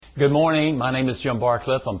Good morning. My name is Jim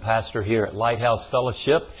Barcliff. I'm pastor here at Lighthouse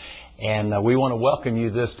Fellowship, and we want to welcome you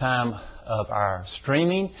this time of our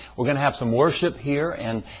streaming. We're going to have some worship here,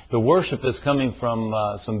 and the worship is coming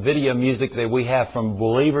from some video music that we have from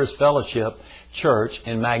Believers Fellowship Church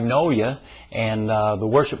in Magnolia, and the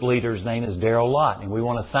worship leader's name is Daryl Lott, and we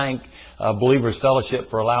want to thank Believers Fellowship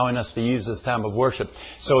for allowing us to use this time of worship.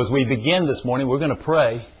 So as we begin this morning, we're going to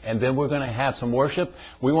pray, and then we're going to have some worship.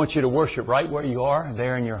 We want you to worship right where you are,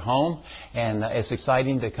 there in your home, and it's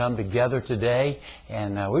exciting to come together today,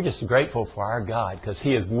 and we're just grateful for our God because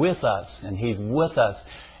He is with us, and He's with us.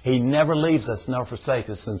 He never leaves us nor forsakes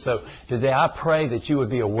us. And so today I pray that you would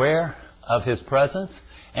be aware of His presence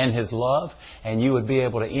and His love, and you would be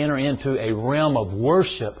able to enter into a realm of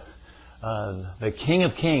worship, the King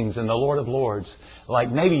of Kings and the Lord of Lords,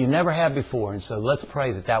 like maybe you never have before. And so let's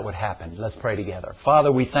pray that that would happen. Let's pray together.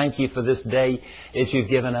 Father, we thank You for this day that You've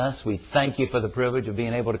given us. We thank You for the privilege of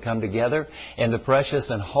being able to come together in the precious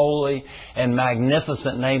and holy and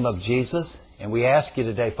magnificent name of Jesus. And we ask You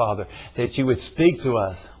today, Father, that You would speak to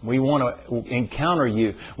us. We want to encounter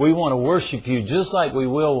You. We want to worship You just like we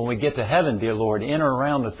will when we get to heaven, dear Lord. Enter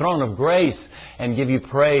around the throne of grace and give You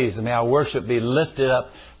praise. And may our worship be lifted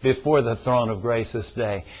up before the throne of grace this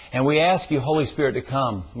day. And we ask You, Holy Spirit, to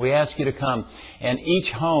come. We ask You to come in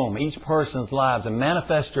each home, each person's lives, and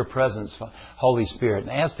manifest Your presence, Holy Spirit.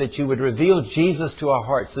 And ask that You would reveal Jesus to our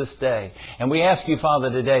hearts this day. And we ask You, Father,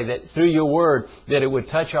 today that through Your word, that it would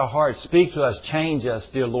touch our hearts, speak to us, change us,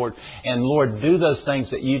 dear Lord. And Lord, do those things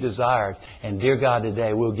that You desired. And dear God,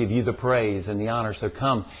 today we'll give You the praise and the honor. So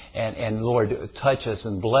come and Lord, touch us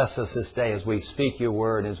and bless us this day as we speak Your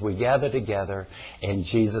word, as we gather together. In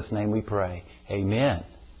Jesus' name we pray. Amen.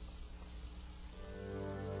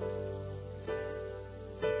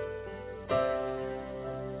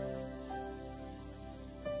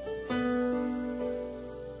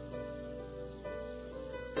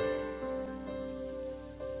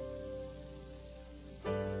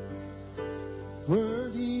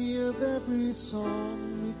 Worthy of every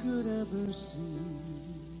song we could ever sing,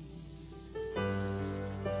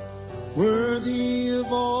 worthy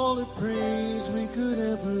of all the praise we could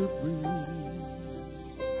ever bring,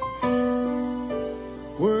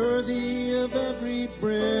 worthy of every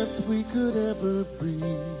breath we could ever breathe.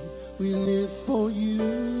 We live for You.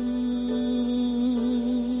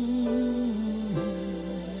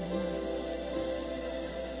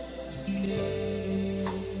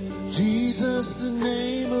 Jesus, the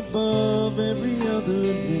name above every other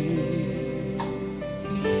name.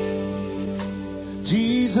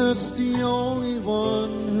 Jesus, the only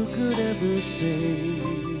one who could ever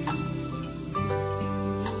save.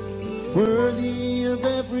 Worthy of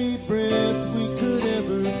every breath we could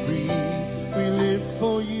ever breathe. We live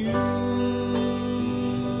for You.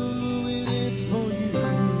 We live for You.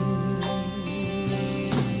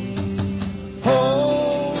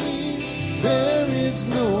 Holy, there is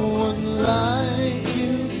no one like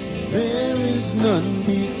You. There is none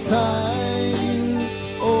beside You.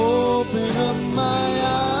 Open up my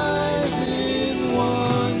eyes in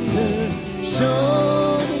wonder.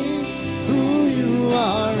 Show me who You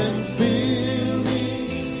are and fill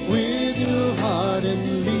me with Your heart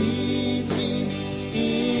and lead me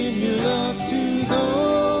in Your love to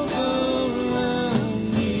those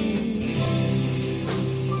around me.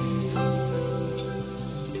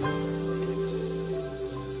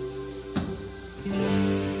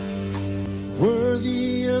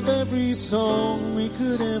 Worthy of every song we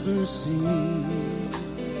could ever sing,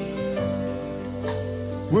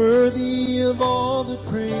 worthy of all the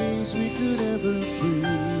praise we could ever bring,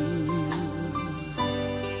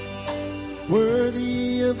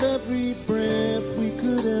 worthy of every breath we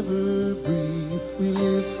could ever breathe. We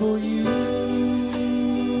live for You.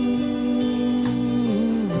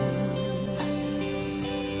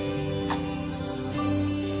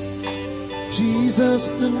 Jesus,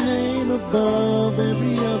 the name above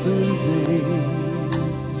every other name.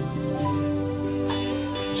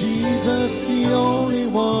 Jesus, the only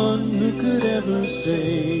one who could ever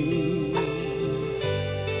save.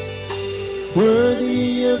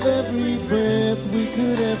 Worthy of every breath we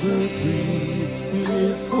could ever breathe. We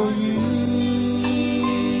live for You.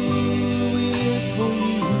 We live for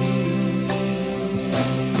You.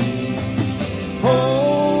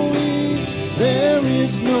 Holy, there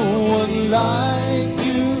is no one like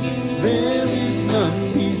You. There is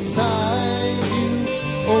none beside You.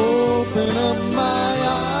 Open up my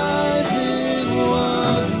eyes in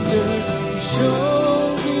wonder.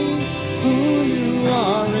 Show me who You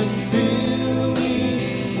are and fill me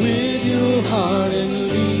with Your heart and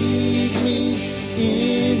lead me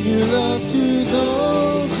in Your love.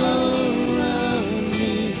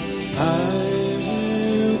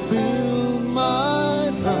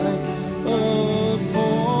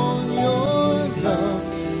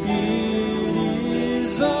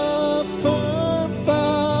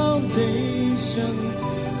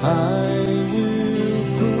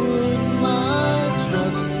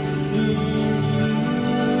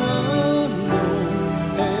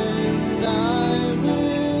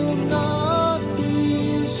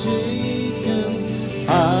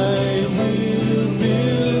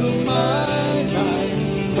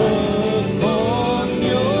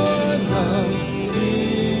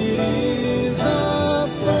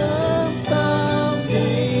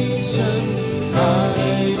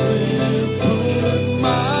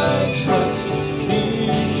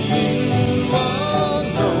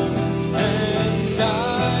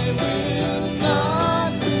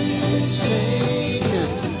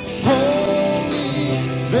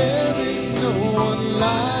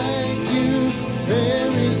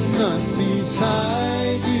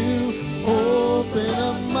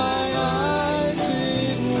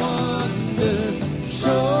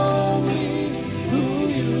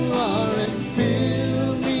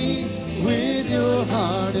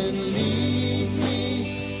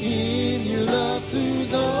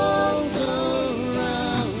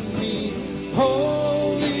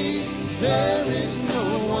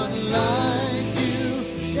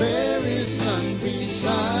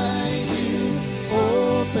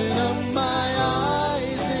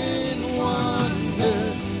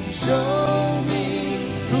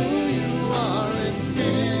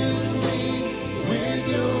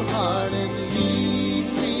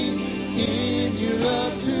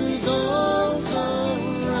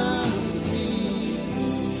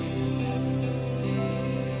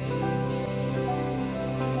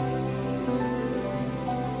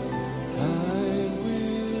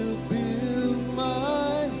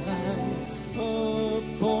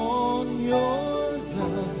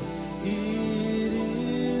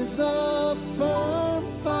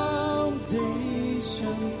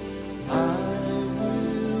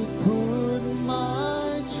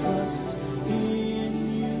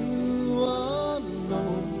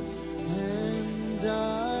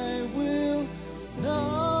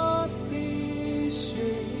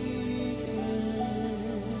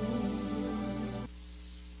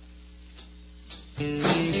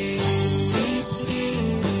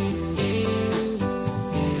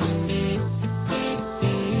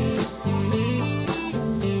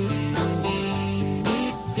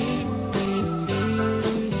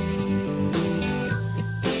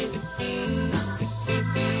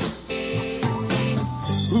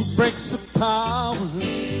 Breaks the power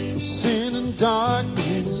of sin and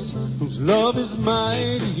darkness, whose love is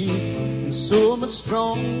mighty and so much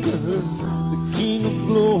stronger. The King of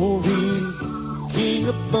glory, King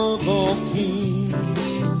above all kings,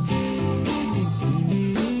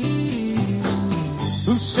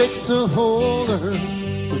 who shakes the whole earth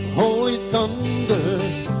with holy thunder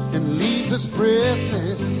and leaves us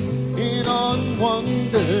breathless in awe and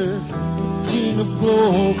wonder. The King of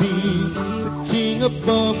glory, King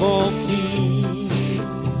above all kings.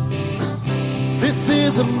 This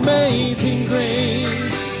is amazing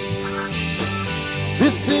grace.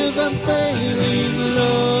 This is unfailing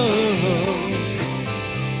love.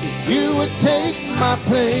 That you would take my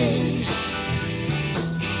place,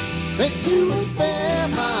 that you would bear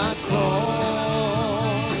my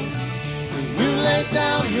cross, that you laid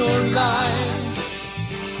down your life,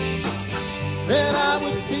 that I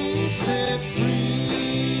would be set free.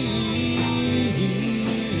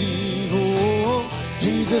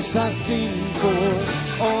 Jesus, I sing for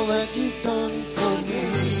all that you've done for me.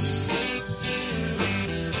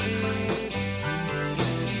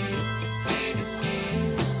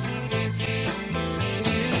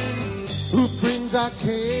 Who brings our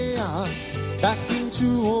chaos back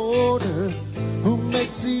into order, who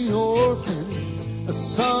makes the orphan a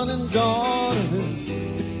son and daughter,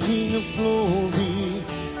 the King of glory,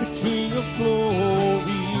 the King of glory.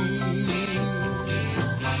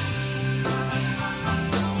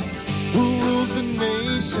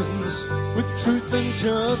 Nations with truth and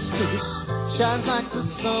justice, shines like the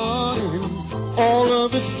sun in all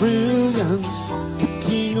of its brilliance. The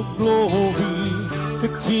King of glory, the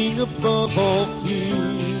King above all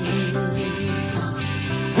kings.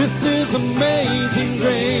 This is amazing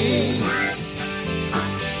grace.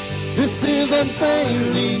 This is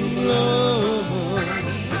unfailing love.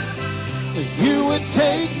 That you would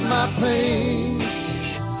take my place,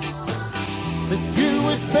 that you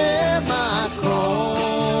would bear my cross.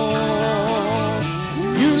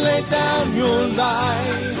 You laid down your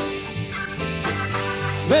life,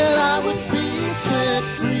 that I would be set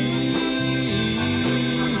free.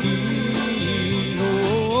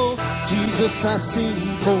 Oh, Jesus, I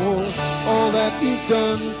sing for all that you've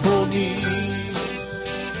done for me.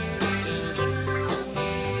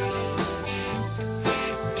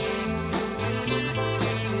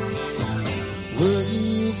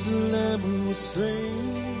 Worthy is the Lamb who was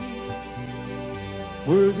slain.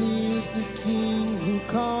 Worthy is the King who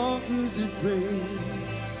conquered the grave.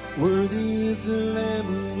 Worthy is the Lamb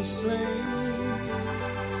who was slain.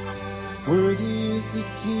 Worthy is the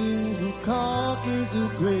King who conquered the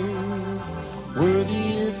grave.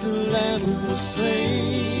 Worthy is the Lamb who was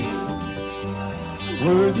slain.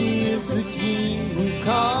 Worthy is the King who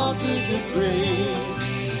conquered the grave.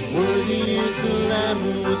 Worthy is the Lamb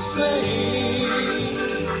who was slain.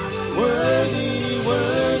 Worthy,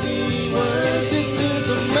 worthy, worthy. This is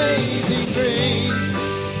amazing grace.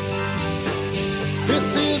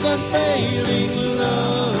 This is unfailing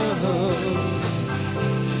love.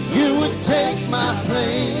 You would take my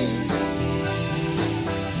place.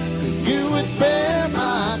 You would bear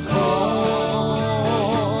my cross.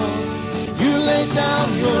 You laid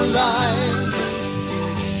down your life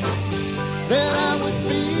that I would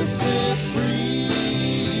be set free.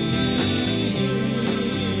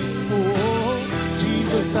 Oh,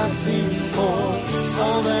 Jesus, I sing for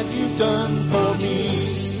all that you've done for me.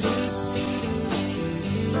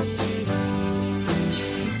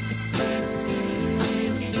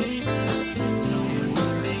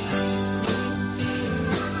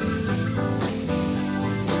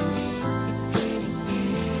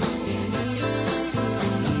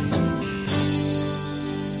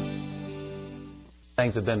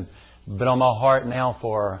 Things have been on my heart now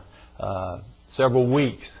for several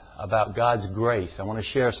weeks about God's grace. I want to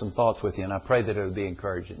share some thoughts with you, and I pray that it will be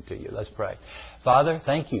encouraging to you. Let's pray. Father,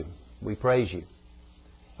 thank you. We praise you.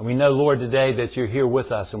 And we know, Lord, today that you're here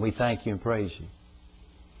with us, and we thank you and praise you.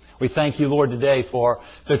 We thank you, Lord, today for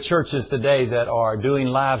the churches today that are doing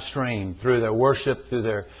live stream through their worship, through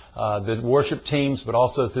their the worship teams, but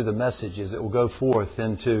also through the messages that will go forth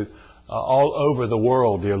into all over the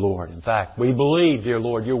world, dear Lord. In fact, we believe, dear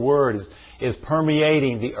Lord, your word is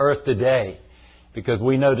permeating the earth today, because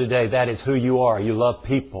we know today that is who you are. You love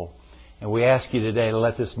people. And we ask you today to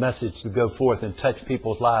let this message to go forth and touch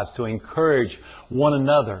people's lives, to encourage one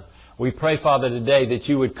another. We pray, Father, today that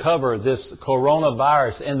you would cover this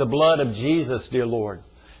coronavirus in the blood of Jesus, dear Lord,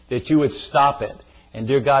 that you would stop it. And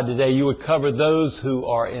dear God, today you would cover those who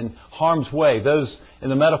are in harm's way, those in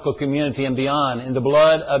the medical community and beyond, in the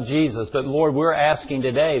blood of Jesus. But Lord, we're asking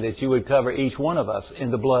today that you would cover each one of us in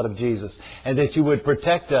the blood of Jesus, and that you would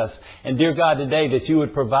protect us. And dear God, today that you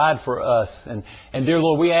would provide for us. And dear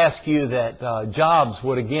Lord, we ask you that jobs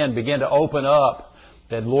would again begin to open up,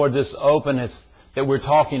 that Lord, this openness that we're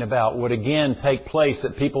talking about would again take place,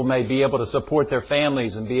 that people may be able to support their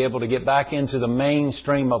families and be able to get back into the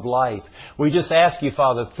mainstream of life. We just ask you,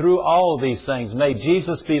 Father, through all of these things, may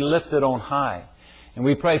Jesus be lifted on high. And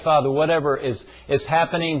we pray, Father, whatever is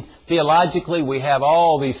happening theologically, we have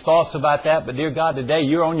all these thoughts about that. But dear God, today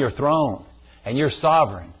you're on your throne and you're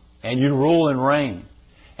sovereign and you rule and reign.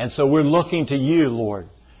 And so we're looking to you, Lord,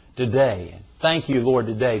 today. Thank you, Lord,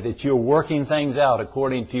 today that you're working things out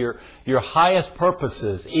according to your highest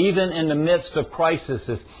purposes, even in the midst of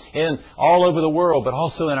crises in all over the world, but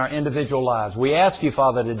also in our individual lives. We ask you,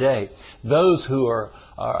 Father, today, those who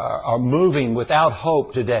are moving without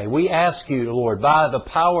hope today, we ask you, Lord, by the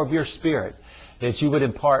power of your Spirit, that you would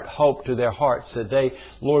impart hope to their hearts, that they,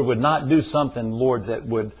 Lord, would not do something, Lord, that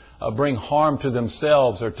would bring harm to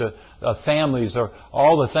themselves or to families or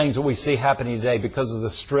all the things that we see happening today because of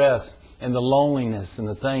the stress and the loneliness and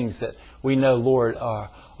the things that we know, Lord,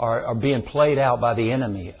 are being played out by the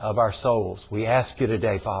enemy of our souls. We ask you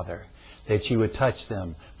today, Father, that you would touch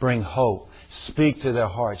them, bring hope, speak to their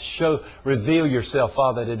hearts, reveal yourself,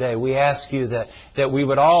 Father, today. We ask you that we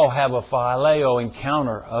would all have a phileo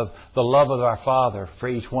encounter of the love of our Father for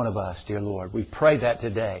each one of us, dear Lord. We pray that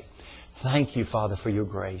today. Thank you, Father, for your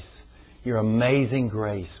grace, your amazing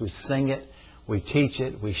grace. We sing it, we teach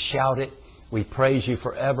it, we shout it. We praise you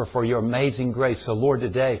forever for your amazing grace. So, Lord,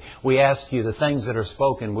 today we ask you the things that are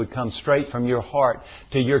spoken would come straight from your heart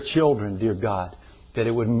to your children, dear God, that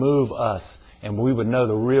it would move us and we would know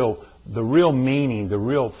the real meaning, the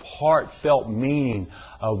real heartfelt meaning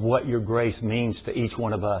of what your grace means to each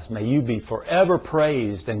one of us. May you be forever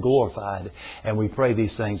praised and glorified. And we pray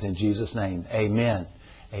these things in Jesus' name. Amen.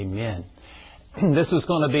 Amen. This is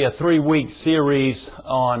going to be a 3-week series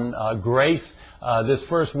on grace. This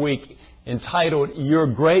first week entitled Your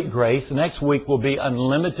Great Grace. Next week will be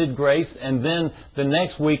Unlimited Grace. And then the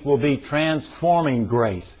next week will be Transforming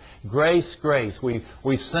Grace. Grace, grace. We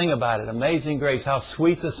sing about it. Amazing grace. How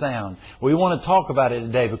sweet the sound. We want to talk about it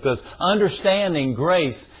today because understanding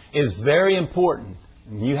grace is very important.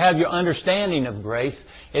 you have your understanding of grace,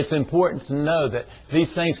 it's important to know that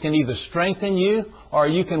these things can either strengthen you or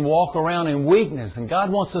you can walk around in weakness. And God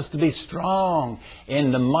wants us to be strong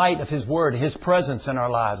in the might of His Word, His presence in our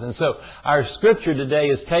lives. And so our scripture today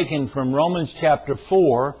is taken from Romans chapter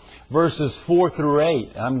 4, verses 4 through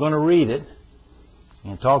 8. I'm going to read it.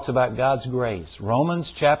 And it talks about God's grace.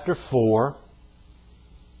 Romans chapter 4,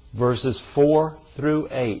 verses 4 through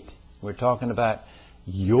 8. We're talking about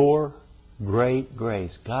your great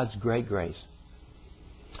grace, God's great grace.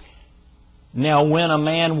 Now, when a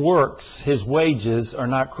man works, his wages are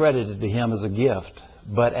not credited to him as a gift,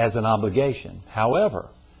 but as an obligation. However,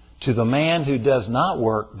 to the man who does not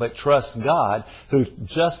work, but trusts God, who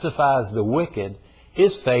justifies the wicked,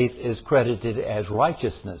 his faith is credited as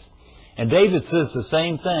righteousness. And David says the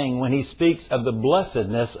same thing when he speaks of the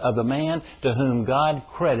blessedness of the man to whom God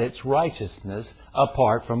credits righteousness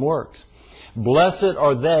apart from works. Blessed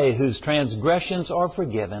are they whose transgressions are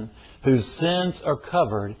forgiven, whose sins are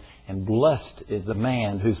covered, and blessed is the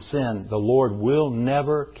man whose sin the Lord will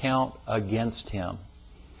never count against him.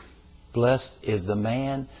 Blessed is the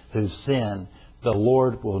man whose sin the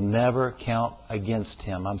Lord will never count against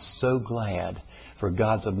him. I'm so glad for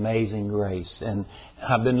God's amazing grace. And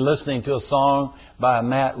I've been listening to a song by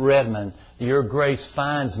Matt Redman, Your Grace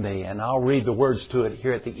Finds Me, and I'll read the words to it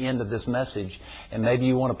here at the end of this message. And maybe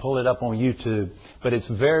you want to pull it up on YouTube. But it's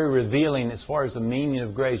very revealing as far as the meaning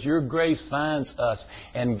of grace. Your grace finds us,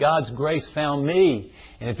 and God's grace found me.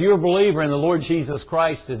 And if you're a believer in the Lord Jesus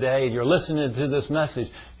Christ today, and you're listening to this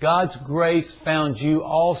message, God's grace found you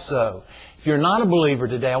also. If you're not a believer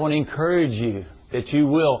today, I want to encourage you that you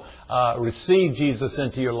will receive Jesus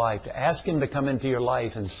into your life, to ask Him to come into your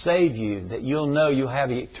life and save you, that you'll know you'll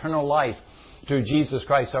have eternal life through Jesus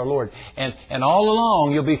Christ our Lord. And all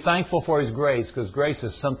along, you'll be thankful for His grace, because grace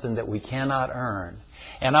is something that we cannot earn.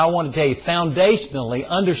 And I want to tell you, foundationally,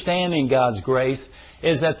 understanding God's grace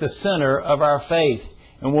is at the center of our faith.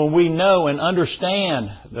 And when we know and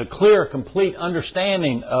understand the clear, complete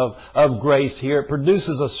understanding of grace here, it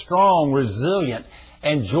produces a strong, resilient,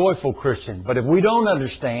 and joyful Christian. But if we don't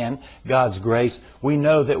understand God's grace, we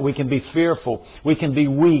know that we can be fearful, we can be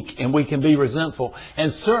weak, and we can be resentful.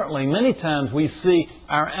 And certainly, many times we see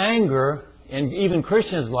our anger in even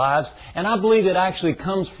Christians' lives, and I believe it actually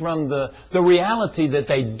comes from the reality that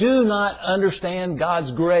they do not understand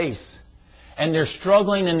God's grace. And they're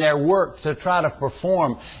struggling in their work to try to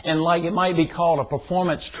perform, and like it might be called a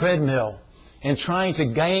performance treadmill, and trying to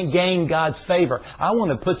gain God's favor. I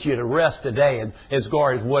want to put you to rest today as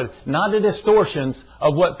far as what, not the distortions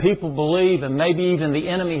of what people believe and maybe even the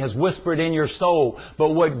enemy has whispered in your soul, but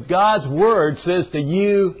what God's Word says to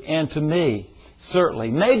you and to me.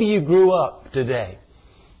 Certainly. Maybe you grew up today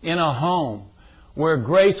in a home where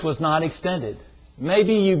grace was not extended.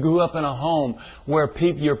 Maybe you grew up in a home where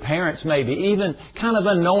your parents maybe, even kind of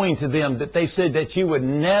unknowing to them, that they said that you would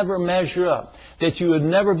never measure up, that you would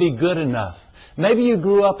never be good enough. Maybe you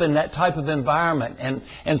grew up in that type of environment,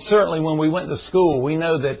 and certainly when we went to school, we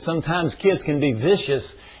know that sometimes kids can be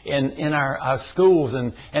vicious in our schools,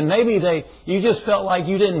 and maybe you just felt like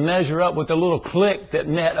you didn't measure up with the little clique that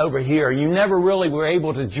met over here. You never really were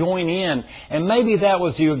able to join in, and maybe that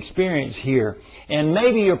was your experience here. And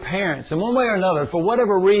maybe your parents, in one way or another, for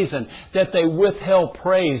whatever reason, that they withheld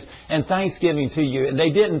praise and thanksgiving to you, and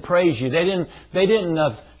they didn't praise you. They didn't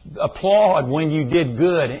applaud when you did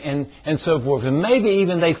good and so forth. And maybe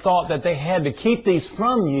even they thought that they had to keep these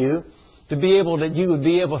from you to be able that you would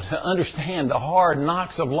be able to understand the hard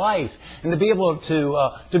knocks of life and to be able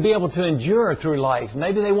to endure through life.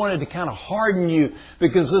 Maybe they wanted to kind of harden you,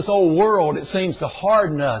 because this old world, it seems to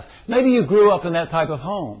harden us. Maybe you grew up in that type of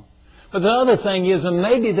home. But the other thing is, and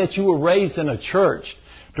maybe that you were raised in a church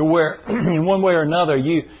to where, in one way or another,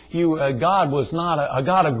 God was not a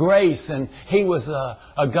God of grace, and He was a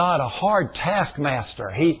God, a hard taskmaster.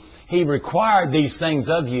 He required these things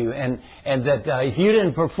of you, and that if you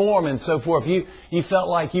didn't perform and so forth, you felt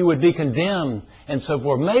like you would be condemned and so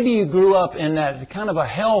forth. Maybe you grew up in that kind of a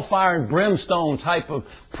hellfire and brimstone type of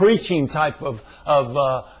preaching type of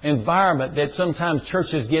environment that sometimes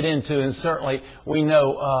churches get into, and certainly we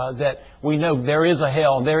know there is a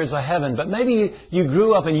hell and there is a heaven. But maybe you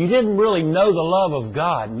grew up and you didn't really know the love of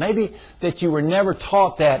God. Maybe that you were never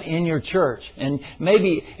taught that in your church, and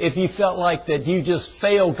maybe if you felt like that you just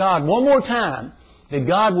failed God one more time, that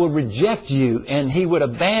God would reject you and He would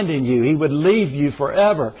abandon you. He would leave you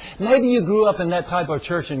forever. Maybe you grew up in that type of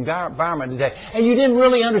church environment today, and you didn't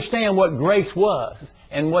really understand what grace was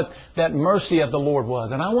and what that mercy of the Lord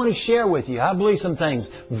was. And I want to share with you, I believe, some things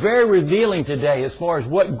very revealing today as far as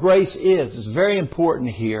what grace is. It's very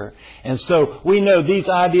important here. And so we know these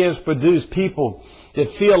ideas produce people that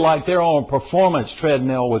feel like they're on a performance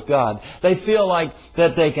treadmill with God. They feel like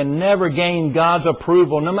that they can never gain God's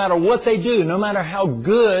approval no matter what they do, no matter how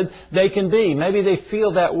good they can be. Maybe they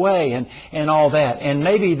feel that way and all that. And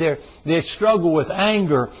maybe they struggle with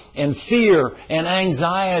anger and fear and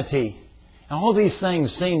anxiety. And all these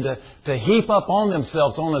things seem to heap up on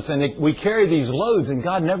themselves on us, and we carry these loads, and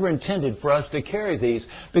God never intended for us to carry these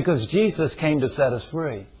because Jesus came to set us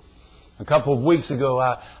free. A couple of weeks ago,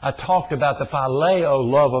 I talked about the phileo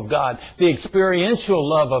love of God, the experiential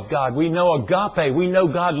love of God. We know agape. We know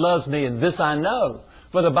God loves me, and this I know.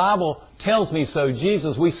 For the Bible tells me so.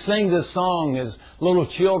 Jesus, we sing this song as little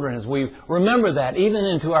children, as we remember that, even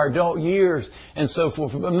into our adult years and so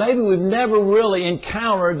forth. But maybe we've never really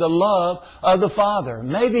encountered the love of the Father.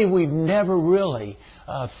 Maybe we've never really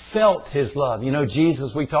felt His love. You know,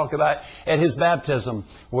 Jesus, we talked about at His baptism,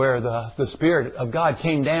 where the Spirit of God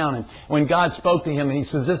came down, and when God spoke to Him, and He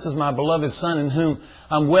says, "This is my beloved Son in whom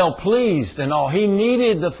I'm well pleased," and all. He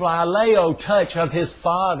needed the phileo touch of His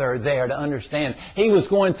Father there to understand. He was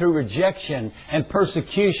going through rejection and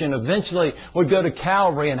persecution, eventually would go to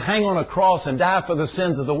Calvary and hang on a cross and die for the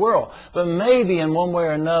sins of the world. But maybe in one way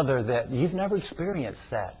or another that you've never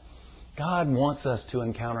experienced that. God wants us to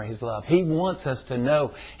encounter His love. He wants us to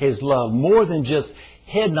know His love more than just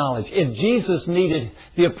head knowledge. If Jesus needed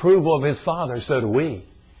the approval of His Father, so do we.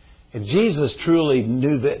 If Jesus truly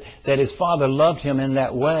knew that His Father loved Him in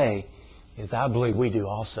that way, as I believe we do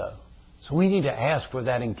also. So we need to ask for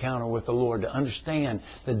that encounter with the Lord to understand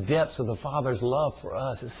the depths of the Father's love for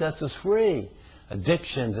us. It sets us free.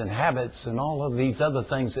 Addictions and habits and all of these other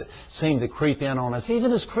things that seem to creep in on us,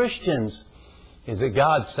 even as Christians. Is that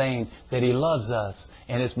God saying that He loves us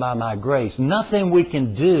and it's by my grace. Nothing we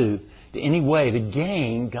can do in any way to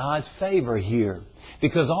gain God's favor here.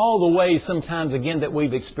 Because all the ways sometimes again that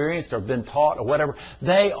we've experienced or been taught or whatever,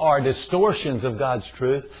 they are distortions of God's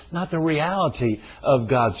truth, not the reality of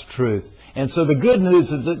God's truth. And so the good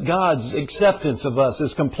news is that God's acceptance of us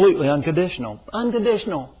is completely unconditional.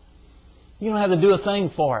 Unconditional. You don't have to do a thing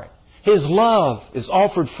for it. His love is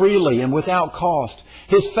offered freely and without cost.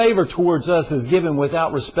 His favor towards us is given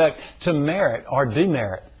without respect to merit or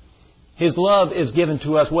demerit. His love is given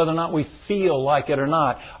to us whether or not we feel like it or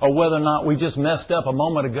not, or whether or not we just messed up a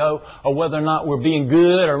moment ago, or whether or not we're being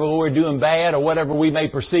good or we're doing bad, or whatever we may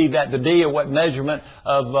perceive that to be, or what measurement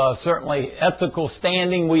of certainly ethical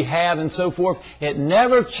standing we have and so forth. It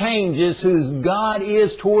never changes who God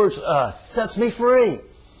is towards us. It sets me free.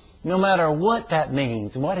 No matter what that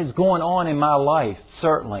means and what is going on in my life,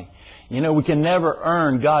 certainly. You know, we can never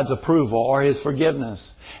earn God's approval or His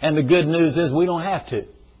forgiveness. And the good news is we don't have to.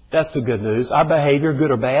 That's the good news. Our behavior,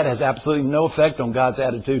 good or bad, has absolutely no effect on God's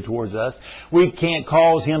attitude towards us. We can't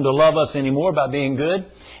cause Him to love us anymore by being good.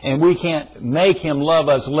 And we can't make Him love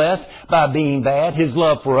us less by being bad. His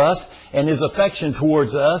love for us and His affection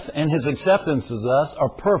towards us and His acceptance of us are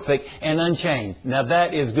perfect and unchanged. Now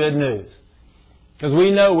that is good news. Because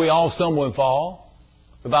we know we all stumble and fall.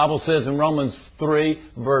 The Bible says in Romans 3,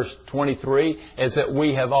 verse 23, is that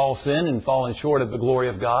we have all sinned and fallen short of the glory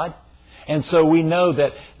of God. And so we know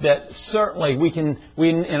that certainly we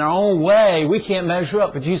in our own way, we can't measure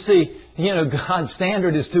up. But you see, God's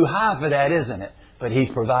standard is too high for that, isn't it? But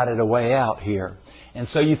He's provided a way out here. And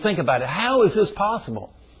so you think about it. How is this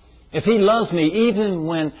possible? If He loves me, even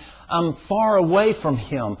when I'm far away from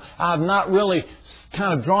Him, I've not really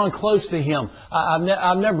kind of drawn close to Him,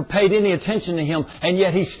 I've never paid any attention to Him, and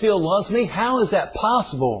yet He still loves me? How is that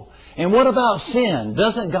possible? And what about sin?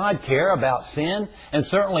 Doesn't God care about sin? And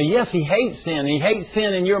certainly, yes, He hates sin. He hates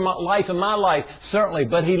sin in your life and my life, certainly.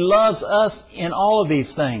 But He loves us in all of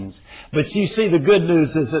these things. But you see, the good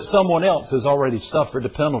news is that someone else has already suffered the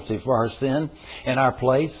penalty for our sin in our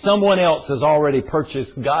place. Someone else has already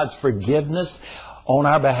purchased God's forgiveness on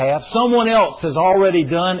our behalf. Someone else has already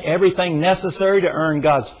done everything necessary to earn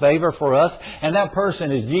God's favor for us. And that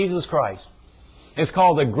person is Jesus Christ. It's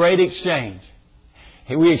called the Great Exchange.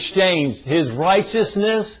 We exchanged His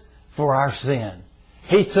righteousness for our sin.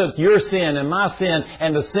 He took your sin and my sin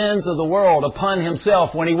and the sins of the world upon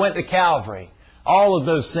Himself when He went to Calvary. All of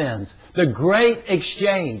those sins. The great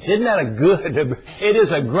exchange. Isn't that it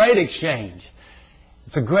is a great exchange.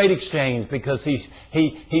 It's a great exchange because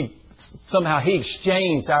somehow He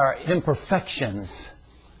exchanged our imperfections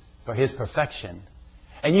for His perfection.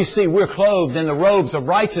 And you see, we're clothed in the robes of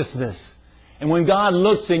righteousness. And when God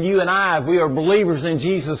looks at you and I, if we are believers in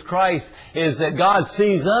Jesus Christ, is that God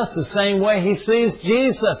sees us the same way He sees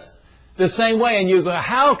Jesus. The same way. And you go,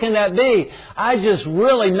 how can that be? I just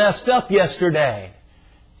really messed up yesterday.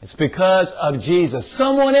 It's because of Jesus.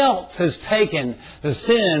 Someone else has taken the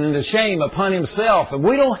sin and the shame upon Himself, and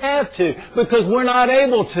we don't have to because we're not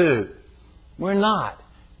able to. We're not.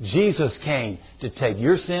 Jesus came to take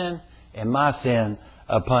your sin and my sin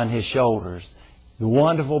upon His shoulders. The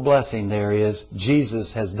wonderful blessing there is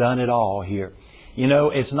Jesus has done it all here. You know,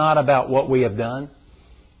 it's not about what we have done.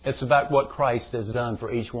 It's about what Christ has done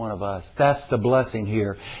for each one of us. That's the blessing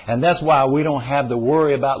here. And that's why we don't have to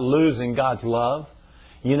worry about losing God's love.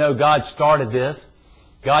 You know, God started this.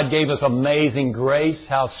 God gave us amazing grace.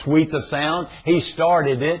 How sweet the sound. He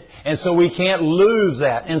started it. And so we can't lose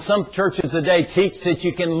that. And some churches today teach that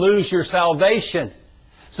you can lose your salvation.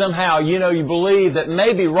 Somehow, you know, you believe that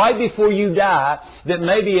maybe right before you die, that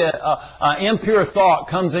maybe an impure thought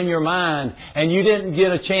comes in your mind and you didn't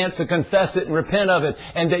get a chance to confess it and repent of it,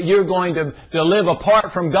 and that you're going to live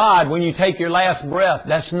apart from God when you take your last breath.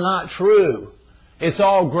 That's not true. It's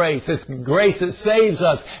all grace. It's grace that saves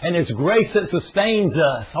us, and it's grace that sustains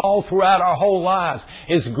us all throughout our whole lives.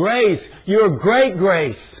 It's grace, your great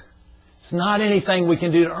grace. It's not anything we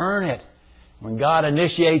can do to earn it. When God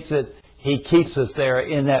initiates it, He keeps us there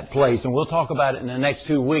in that place. And we'll talk about it in the next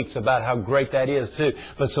 2 weeks about how great that is too.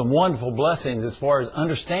 But some wonderful blessings as far as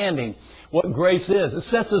understanding what grace is. It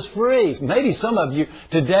sets us free. Maybe some of you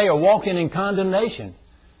today are walking in condemnation.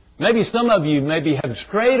 Maybe some of you maybe have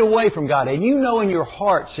strayed away from God, and you know in your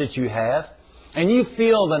hearts that you have, and you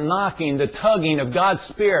feel the knocking, the tugging of God's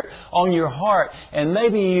Spirit on your heart, and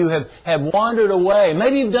maybe you have wandered away.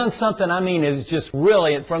 Maybe you've done something, is just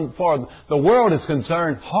really, from far the world is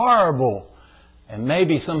concerned, horrible. And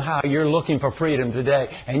maybe somehow you're looking for freedom today,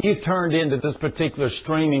 and you've turned into this particular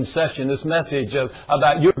streaming session, this message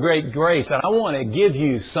about your great grace. And I want to give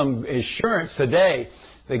you some assurance today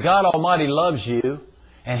that God Almighty loves you.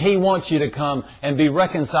 And He wants you to come and be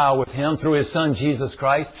reconciled with Him through His Son, Jesus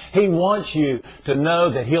Christ. He wants you to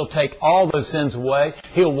know that He'll take all those sins away.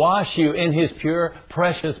 He'll wash you in His pure,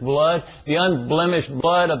 precious blood, the unblemished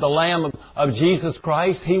blood of the Lamb of Jesus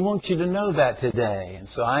Christ. He wants you to know that today. And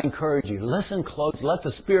so I encourage you, listen close. Let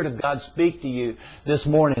the Spirit of God speak to you this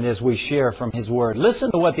morning as we share from His Word.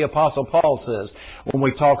 Listen to what the Apostle Paul says when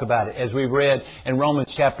we talk about it, as we read in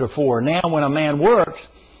Romans chapter 4. Now when a man works,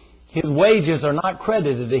 his wages are not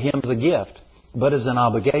credited to him as a gift, but as an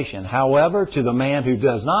obligation. However, to the man who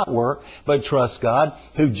does not work, but trusts God,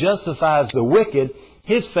 who justifies the wicked,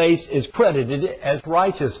 his face is credited as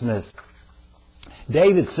righteousness.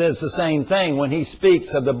 David says the same thing when he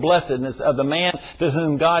speaks of the blessedness of the man to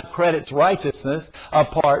whom God credits righteousness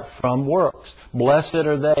apart from works. Blessed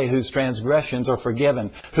are they whose transgressions are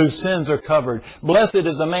forgiven, whose sins are covered. Blessed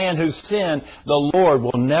is the man whose sin the Lord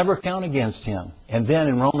will never count against him. And then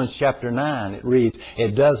in Romans chapter 9 it reads,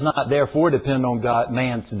 it does not therefore depend on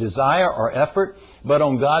man's desire or effort, but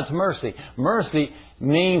on God's mercy. Mercy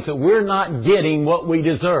means that we're not getting what we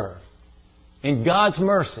deserve. In God's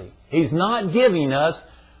mercy, He's not giving us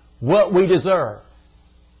what we deserve.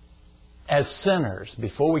 As sinners,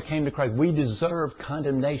 before we came to Christ, we deserve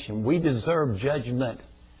condemnation. We deserve judgment.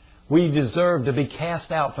 We deserve to be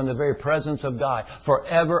cast out from the very presence of God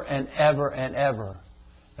forever and ever and ever.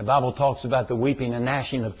 The Bible talks about the weeping and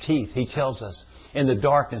gnashing of teeth. He tells us in the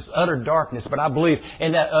darkness, utter darkness. But I believe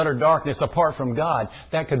in that utter darkness, apart from God,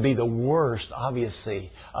 that could be the worst, obviously,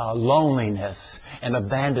 loneliness and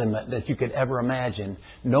abandonment that you could ever imagine,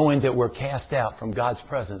 knowing that we're cast out from God's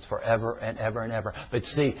presence forever and ever and ever. But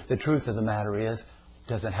see, the truth of the matter is, it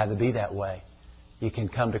doesn't have to be that way. You can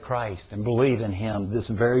come to Christ and believe in Him this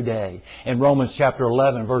very day. In Romans chapter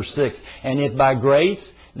 11, verse 6, and if by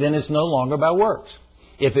grace, then it's no longer by works.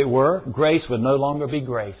 If it were, grace would no longer be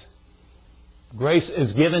grace. Grace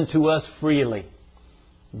is given to us freely.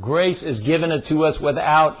 Grace is given to us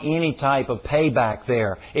without any type of payback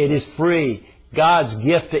there. It is free. God's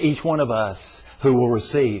gift to each one of us who will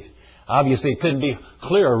receive. Obviously, it couldn't be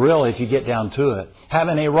clearer, really, if you get down to it.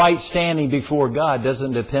 Having a right standing before God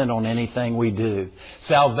doesn't depend on anything we do.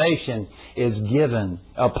 Salvation is given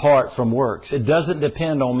apart from works. It doesn't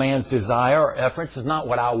depend on man's desire or efforts. It's not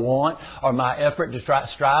what I want or my effort to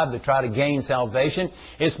strive to gain salvation.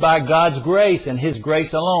 It's by God's grace and His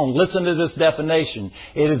grace alone. Listen to this definition.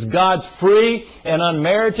 It is God's free and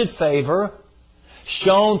unmerited favor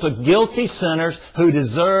shown to guilty sinners who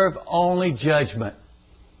deserve only judgment.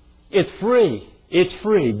 It's free. It's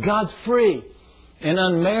free. God's free. An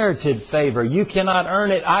unmerited favor. You cannot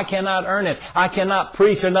earn it. I cannot earn it. I cannot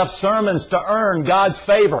preach enough sermons to earn God's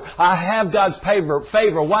favor. I have God's favor.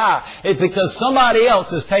 Why? It's because somebody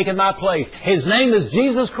else has taken my place. His name is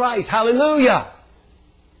Jesus Christ. Hallelujah.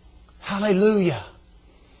 Hallelujah.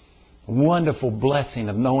 Wonderful blessing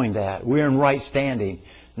of knowing that. We're in right standing,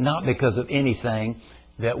 not because of anything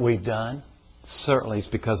that we've done? Certainly it's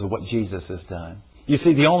because of what Jesus has done. You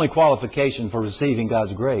see, the only qualification for receiving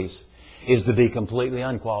God's grace is to be completely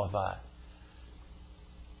unqualified.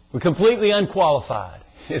 We're completely unqualified.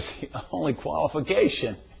 It's the only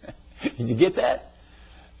qualification. Did you get that?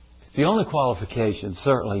 It's the only qualification,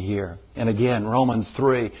 certainly here. And again, Romans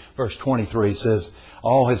 3, verse 23 says,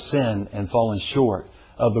 all have sinned and fallen short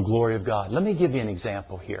of the glory of God. Let me give you an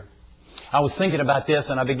example here. I was thinking about this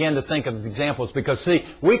and I began to think of examples because, see,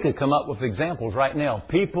 we could come up with examples right now.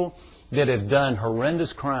 People that have done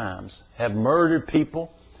horrendous crimes, have murdered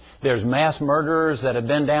people. There's mass murderers that have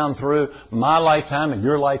been down through my lifetime and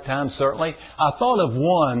your lifetime, certainly. I thought of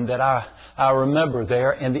one that I remember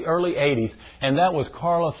there in the early 80s, and that was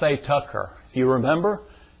Karla Faye Tucker. If you remember,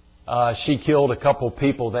 she killed a couple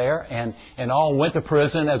people there and all went to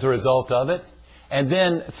prison as a result of it. And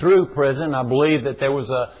then through prison, I believe that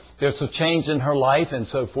there's a change in her life and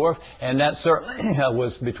so forth. And that certainly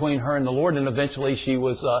was between her and the Lord. And eventually she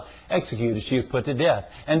was executed. She was put to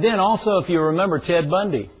death. And then also, if you remember Ted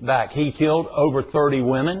Bundy back, he killed over 30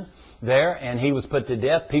 women there and he was put to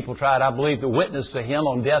death. People tried, I believe, to witness to him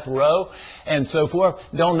on death row and so forth.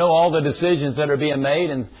 Don't know all the decisions that are being made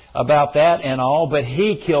and about that and all, but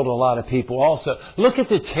he killed a lot of people also. Look at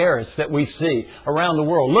the terrorists that we see around the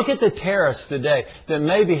world. Look at the terrorists today that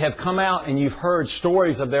maybe have come out and you've heard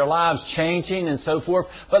stories of their lives changing and so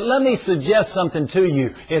forth. But let me suggest something to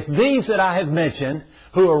you. If these that I have mentioned,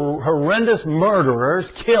 who are horrendous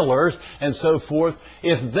murderers, killers, and so forth,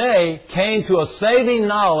 if they came to a saving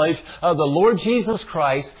knowledge of the Lord Jesus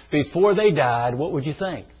Christ before they died, what would you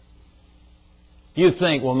think? You'd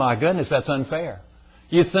think, well, my goodness, that's unfair.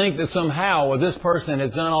 You think that somehow, well, this person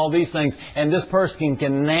has done all these things, and this person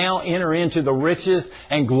can now enter into the riches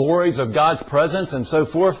and glories of God's presence and so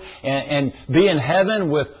forth, and be in heaven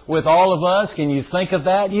with all of us. Can you think of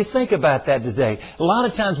that? You think about that today. A lot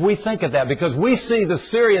of times we think of that because we see the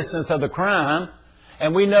seriousness of the crime,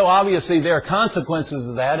 and we know obviously there are consequences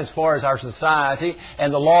of that as far as our society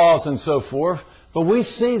and the laws and so forth. But we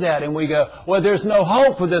see that and we go, well, there's no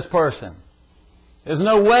hope for this person. There's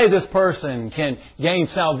no way this person can gain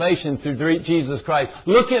salvation through Jesus Christ.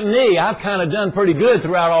 Look at me. I've kind of done pretty good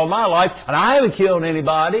throughout all my life, and I haven't killed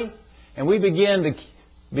anybody. And we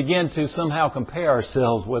begin to somehow compare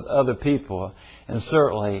ourselves with other people. And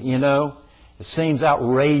certainly, it seems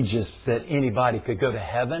outrageous that anybody could go to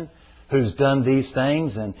heaven who's done these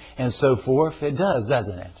things and so forth. It does,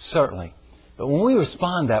 doesn't it? Certainly. But when we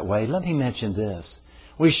respond that way, let me mention this.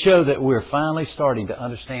 We show that we're finally starting to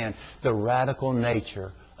understand the radical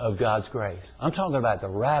nature of God's grace. I'm talking about the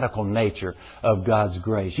radical nature of God's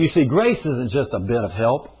grace. You see, grace isn't just a bit of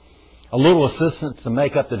help, a little assistance to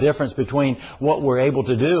make up the difference between what we're able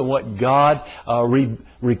to do and what God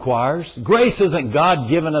requires. Grace isn't God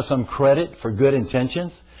giving us some credit for good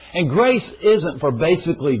intentions. And grace isn't for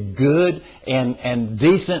basically good and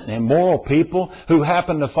decent and moral people who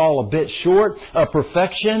happen to fall a bit short of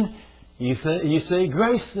perfection. You see,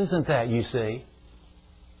 grace isn't that, you see.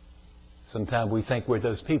 Sometimes we think we're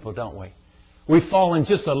those people, don't we? We've fallen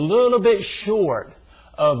just a little bit short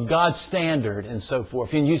of God's standard and so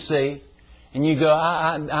forth. And you see, and you go,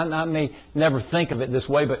 I may never think of it this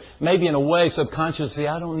way, but maybe in a way, subconsciously,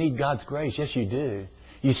 I don't need God's grace. Yes, you do.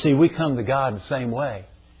 You see, we come to God the same way.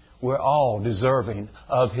 We're all deserving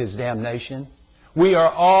of His damnation. We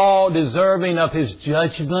are all deserving of His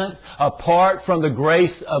judgment apart from the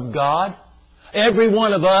grace of God. Every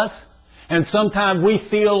one of us. And sometimes we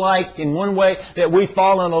feel like in one way that we've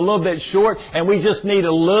fallen a little bit short and we just need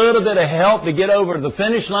a little bit of help to get over the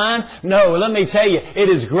finish line. No, let me tell you, it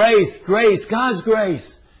is grace, God's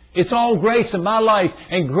grace. It's all grace in my life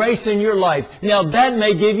and grace in your life. Now that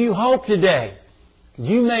may give you hope today.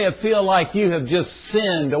 You may feel like you have just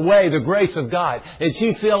sinned away the grace of God. That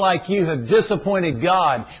you feel like you have disappointed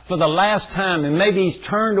God for the last time and maybe He's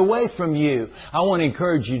turned away from you. I want to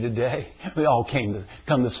encourage you today. We all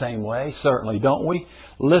come the same way, certainly, don't we?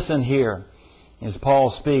 Listen here as Paul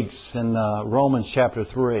speaks in Romans chapter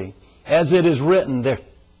 3. As it is written,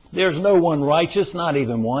 there's no one righteous, not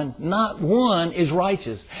even one. Not one is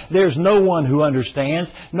righteous. There's no one who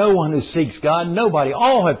understands, no one who seeks God, nobody.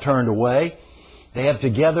 All have turned away. They have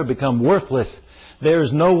together become worthless. There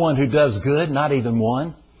is no one who does good, not even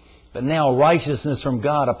one. But now righteousness from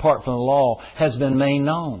God apart from the law has been made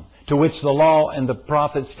known, to which the law and the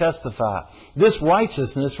prophets testify. This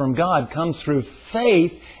righteousness from God comes through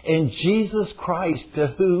faith in Jesus Christ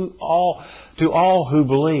to all who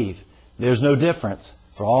believe. There's no difference,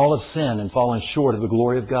 for all have sinned and fallen short of the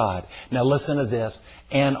glory of God. Now listen to this.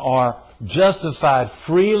 And are justified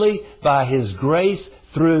freely by His grace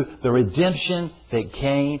through the redemption that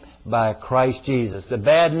came by Christ Jesus. The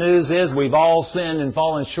bad news is we've all sinned and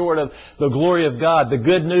fallen short of the glory of God. The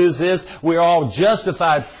good news is we're all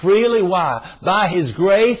justified freely. Why? By His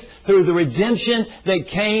grace through the redemption that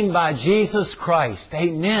came by Jesus Christ.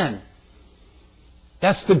 Amen.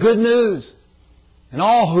 That's the good news. And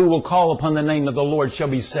all who will call upon the name of the Lord shall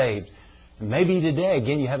be saved. And maybe today,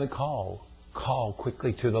 again, you haven't called. Call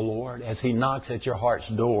quickly to the Lord as He knocks at your heart's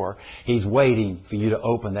door. He's waiting for you to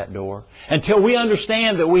open that door. Until we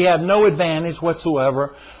understand that we have no advantage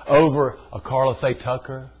whatsoever over a Carla Faye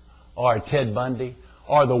Tucker or a Ted Bundy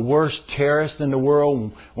or the worst terrorist in the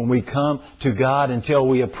world when we come to God, until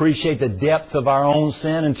we appreciate the depth of our own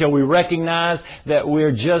sin, until we recognize that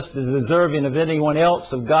we're just as deserving of anyone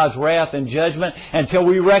else of God's wrath and judgment, until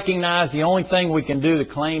we recognize the only thing we can do to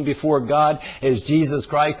claim before God is Jesus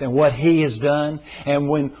Christ and what He has done. And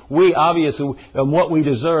when we obviously what we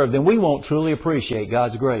deserve, then we won't truly appreciate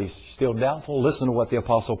God's grace. Still doubtful? Listen to what the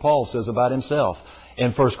Apostle Paul says about himself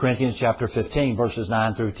in 1 Corinthians chapter 15, verses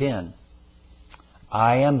 9 through 10.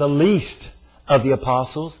 I am the least of the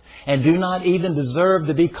apostles, and do not even deserve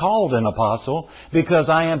to be called an apostle, because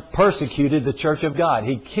I am persecuted the church of God.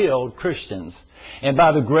 He killed Christians. And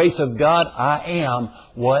by the grace of God, I am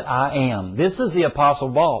what I am. This is the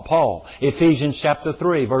Apostle Paul. Ephesians chapter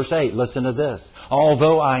 3, verse 8. Listen to this.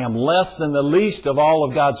 Although I am less than the least of all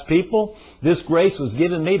of God's people, this grace was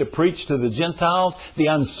given me to preach to the Gentiles the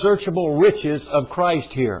unsearchable riches of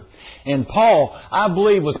Christ here. And Paul, I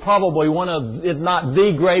believe, was probably one of, if not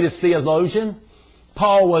the greatest theologian.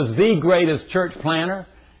 Paul was the greatest church planner.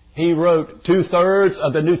 He wrote 2/3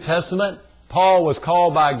 of the New Testament. Paul was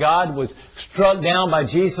called by God, was struck down by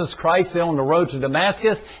Jesus Christ there on the road to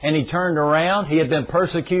Damascus, and he turned around. He had been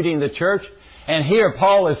persecuting the church. And here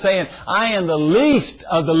Paul is saying, I am the least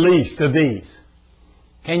of these.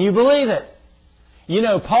 Can you believe it? You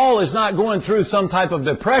know, Paul is not going through some type of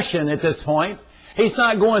depression at this point. He's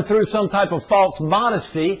not going through some type of false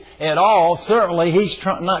modesty at all. Certainly, he's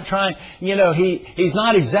not trying, he's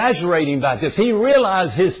not exaggerating about this. He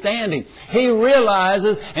realizes his standing. He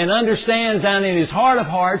realizes and understands down in his heart of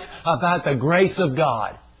hearts about the grace of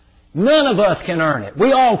God. None of us can earn it.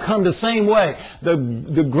 We all come the same way.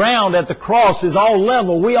 The ground at the cross is all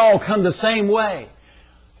level. We all come the same way.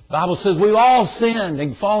 The Bible says we've all sinned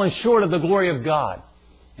and fallen short of the glory of God.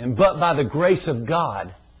 But by the grace of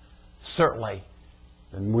God, certainly,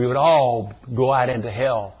 and we would all go out into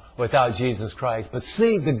hell without Jesus Christ. But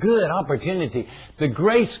see the good opportunity, the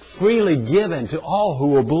grace freely given to all who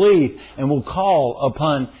will believe and will call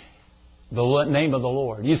upon the name of the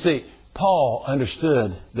Lord. You see, Paul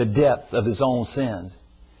understood the depth of his own sins.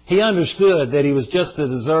 He understood that he was just as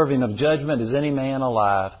deserving of judgment as any man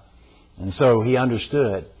alive. And so he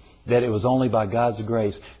understood that it was only by God's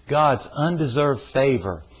grace, God's undeserved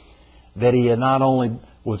favor, that he had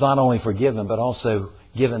was not only forgiven, but also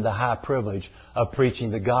given the high privilege of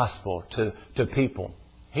preaching the gospel to people.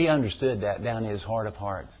 He understood that down in his heart of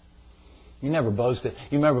hearts. He never boasted.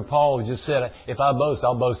 You remember Paul just said, if I boast,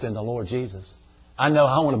 I'll boast in the Lord Jesus. I know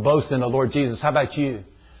I want to boast in the Lord Jesus. How about you?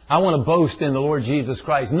 I want to boast in the Lord Jesus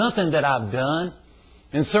Christ. Nothing that I've done.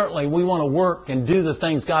 And certainly we want to work and do the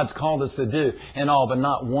things God's called us to do and all, but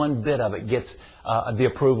not one bit of it gets the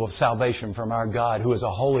approval of salvation from our God, who is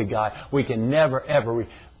a holy God. We can never, ever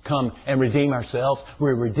come and redeem ourselves.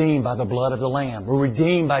 We're redeemed by the blood of the Lamb. We're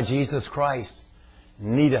redeemed by Jesus Christ. You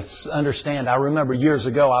need to understand, I remember years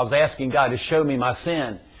ago I was asking God to show me my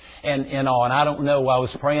sin. And I don't know, I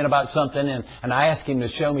was praying about something and I asked Him to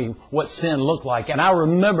show me what sin looked like. And I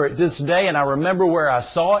remember it this day, and I remember where I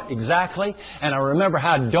saw it exactly, and I remember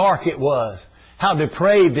how dark it was, how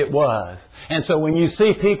depraved it was. And so when you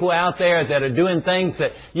see people out there that are doing things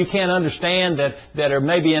that you can't understand, that are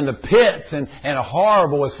maybe in the pits and are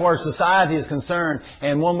horrible as far as society is concerned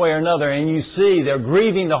in one way or another, and you see they're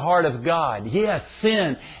grieving the heart of God. Yes,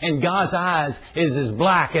 sin in God's eyes is as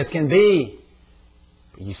black as can be.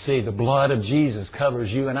 You see, the blood of Jesus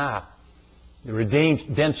covers you and I. The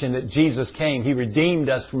redemption that Jesus came. He redeemed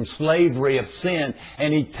us from slavery of sin.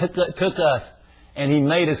 And He took us and He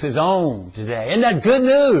made us His own today. Isn't that good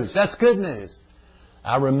news? That's good news.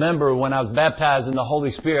 I remember when I was baptized in the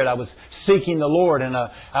Holy Spirit, I was seeking the Lord, and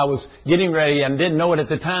I was getting ready and didn't know it at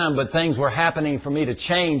the time, but things were happening for me to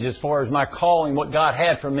change as far as my calling, what God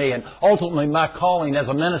had for me, and ultimately my calling as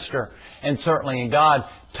a minister. And certainly God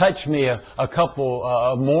touched me a couple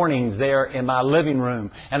of mornings there in my living room.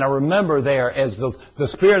 And I remember there as the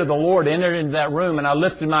Spirit of the Lord entered into that room, and I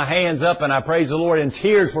lifted my hands up and I praised the Lord, and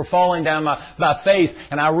tears were falling down my face.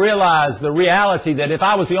 And I realized the reality that if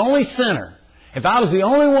I was the only sinner, if I was the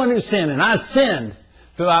only one who sinned, and I sinned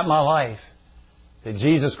throughout my life, that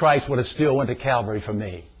Jesus Christ would have still went to Calvary for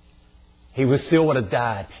me. He still would have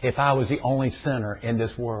died if I was the only sinner in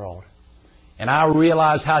this world. And I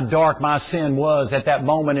realized how dark my sin was at that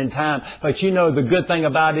moment in time. But you know, the good thing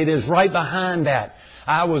about it is right behind that,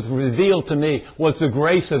 I was revealed to me was the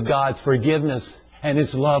grace of God's forgiveness and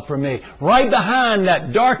His love for me. Right behind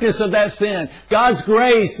that darkness of that sin, God's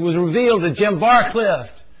grace was revealed to Jim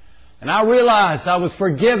Barcliffe. And I realized I was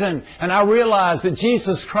forgiven, and I realized that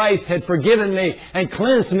Jesus Christ had forgiven me and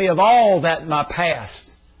cleansed me of all that in my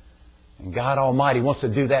past. And God Almighty wants to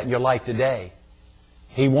do that in your life today.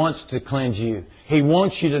 He wants to cleanse you. He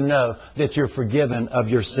wants you to know that you're forgiven of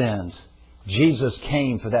your sins. Jesus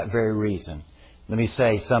came for that very reason. Let me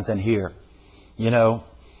say something here. You know,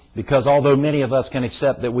 because although many of us can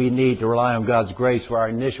accept that we need to rely on God's grace for our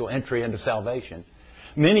initial entry into salvation,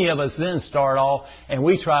 many of us then start off and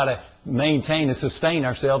we try to maintain and sustain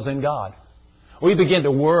ourselves in God. We begin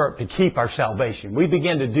to work to keep our salvation. We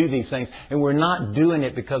begin to do these things, and we're not doing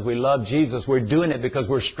it because we love Jesus. We're doing it because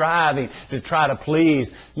we're striving to try to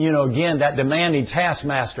please, again, that demanding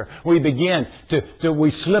taskmaster. We begin we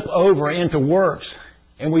slip over into works,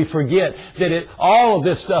 and we forget that all of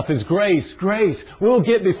this stuff is grace. Grace. We'll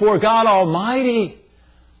get before God Almighty,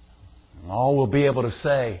 and all we'll be able to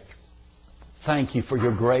say, thank you for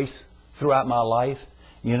your grace throughout my life.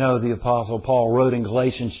 You know, the Apostle Paul wrote in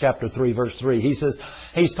Galatians chapter 3, verse 3. He says,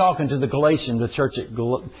 he's talking to the Galatian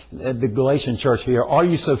church here. Are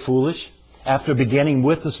you so foolish? After beginning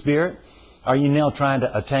with the Spirit, are you now trying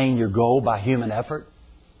to attain your goal by human effort?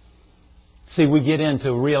 See, we get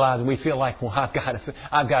into realizing we feel like, well, I've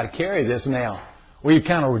got to carry this now. We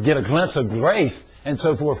kind of get a glimpse of grace and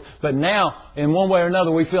so forth. But now, in one way or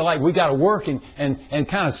another, we feel like we got to work and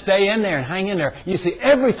kind of stay in there and hang in there. You see,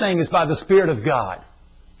 everything is by the Spirit of God.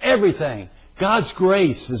 Everything. God's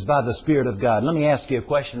grace is by the Spirit of God. Let me ask you a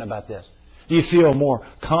question about this. Do you feel more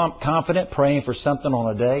confident praying for something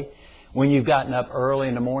on a day when you've gotten up early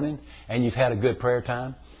in the morning and you've had a good prayer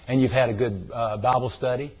time and you've had a good Bible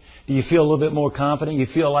study? Do you feel a little bit more confident? You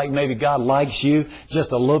feel like maybe God likes you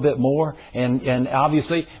just a little bit more? And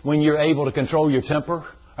obviously, when you're able to control your temper,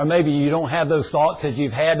 or maybe you don't have those thoughts that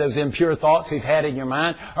you've had, those impure thoughts you've had in your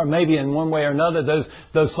mind. Or maybe in one way or another,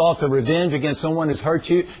 those thoughts of revenge against someone who's hurt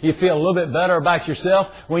you. You feel a little bit better about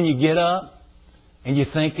yourself when you get up and you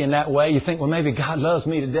think in that way. You think, well, maybe God loves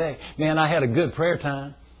me today. Man, I had a good prayer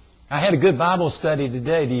time. I had a good Bible study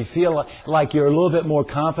today. Do you feel like you're a little bit more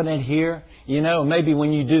confident here? Maybe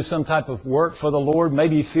when you do some type of work for the Lord,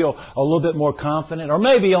 maybe you feel a little bit more confident. Or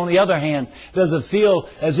maybe, on the other hand, does it feel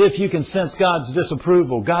as if you can sense God's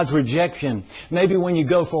disapproval, God's rejection? Maybe when you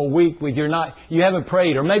go for a week you haven't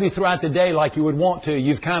prayed. Or maybe throughout the day like you would want to.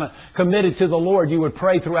 You've kind of committed to the Lord. You would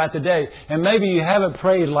pray throughout the day. And maybe you haven't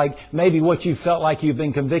prayed like maybe what you felt like you've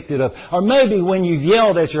been convicted of. Or maybe when you've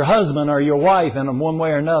yelled at your husband or your wife in one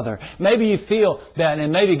way or another. Maybe you feel that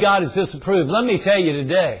and maybe God is disapproved. Let me tell you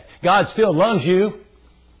today, God still loves you.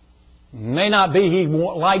 It may not be He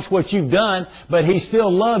likes what you've done, but He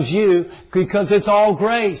still loves you because it's all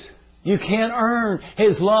grace. You can't earn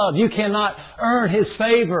His love. You cannot earn His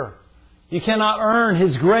favor. You cannot earn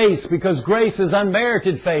His grace because grace is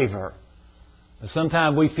unmerited favor.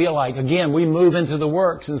 Sometimes we feel like, again, we move into the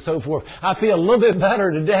works and so forth. I feel a little bit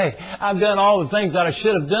better today. I've done all the things that I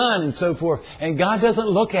should have done and so forth. And God doesn't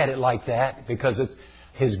look at it like that because it's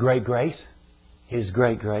His great grace. His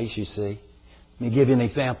great grace, you see. Let me give you an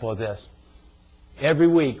example of this. Every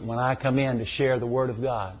week when I come in to share the Word of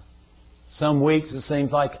God, some weeks it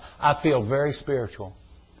seems like I feel very spiritual.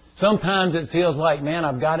 Sometimes it feels like, man,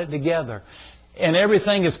 I've got it together. And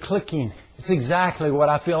everything is clicking. It's exactly what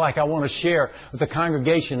I feel like I want to share with the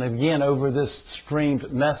congregation again over this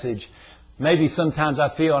streamed message. Maybe sometimes I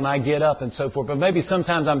feel and I get up and so forth, but maybe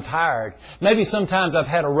sometimes I'm tired. Maybe sometimes I've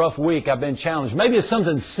had a rough week. I've been challenged. Maybe it's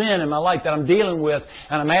something sin in my life that I'm dealing with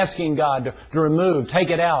and I'm asking God to remove, take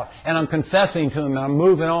it out, and I'm confessing to Him and I'm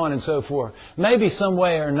moving on and so forth. Maybe some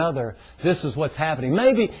way or another, this is what's happening.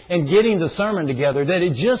 Maybe in getting the sermon together that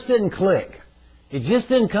it just didn't click. It just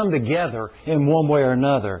didn't come together in one way or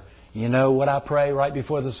another. You know what I pray right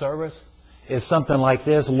before the service? It's something like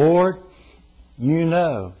this. Lord, you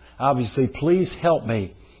know. Obviously, please help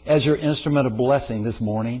me as your instrument of blessing this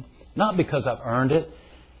morning. Not because I've earned it.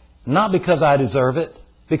 Not because I deserve it.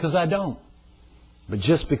 Because I don't. But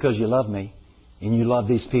just because you love me and you love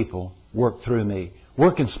these people, work through me.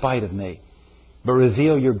 Work in spite of me. But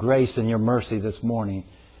reveal your grace and your mercy this morning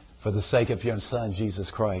for the sake of your Son,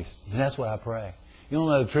 Jesus Christ. And that's what I pray. You don't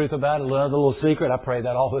know the truth about it? Another little secret? I pray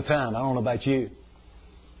that all the time. I don't know about you.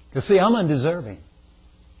 Because see, I'm undeserving.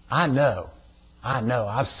 I know.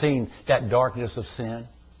 I've seen that darkness of sin.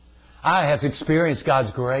 I have experienced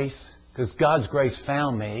God's grace because God's grace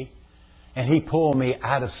found me. And He pulled me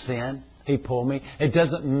out of sin. He pulled me. It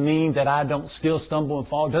doesn't mean that I don't still stumble and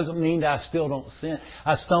fall. It doesn't mean that I still don't sin.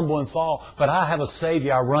 I stumble and fall. But I have a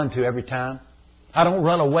Savior I run to every time. I don't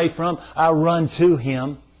run away from. I run to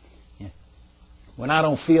Him. When I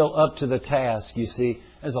don't feel up to the task, you see,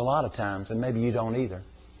 there's a lot of times, and maybe you don't either.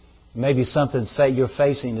 Maybe something you're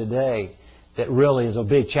facing today that really is a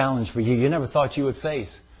big challenge for you. You never thought you would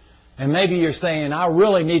face. And maybe you're saying, I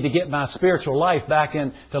really need to get my spiritual life back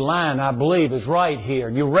into line, I believe is right here.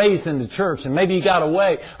 And you're raised in the church, and maybe you got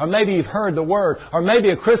away, or maybe you've heard the Word, or maybe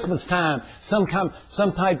at Christmas time, some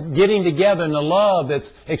type of getting together and the love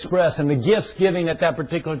that's expressed and the gifts giving at that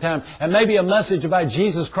particular time. And maybe a message about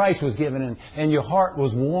Jesus Christ was given, and your heart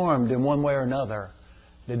was warmed in one way or another.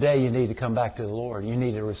 Today you need to come back to the Lord. You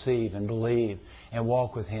need to receive and believe and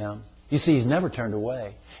walk with Him. You see, He's never turned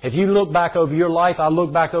away. If you look back over your life, I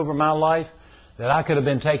look back over my life, that I could have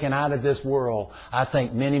been taken out of this world, I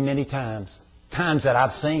think many, many times. Times that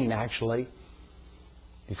I've seen, actually,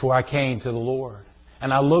 before I came to the Lord.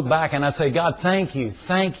 And I look back and I say, God, thank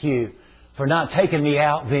you for not taking me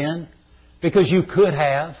out then, because you could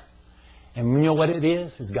have. And you know what it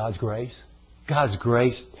is? It's God's grace. God's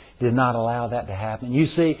grace did not allow that to happen. You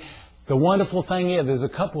see, the wonderful thing is, there's a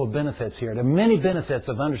couple of benefits here. There are many benefits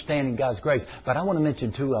of understanding God's grace, but I want to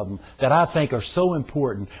mention two of them that I think are so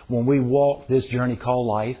important when we walk this journey called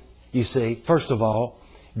life. You see, first of all,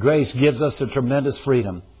 grace gives us a tremendous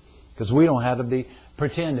freedom because we don't have to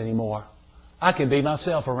pretend anymore. I can be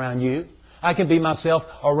myself around you. I can be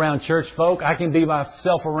myself around church folk. I can be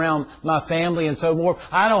myself around my family and so forth.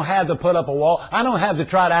 I don't have to put up a wall. I don't have to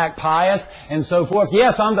try to act pious and so forth.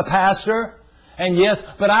 Yes, I'm the pastor. And yes,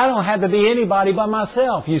 but I don't have to be anybody but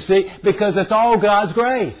myself, you see, because it's all God's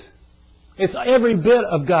grace. It's every bit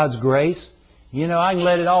of God's grace. You know, I can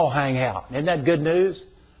let it all hang out. Isn't that good news?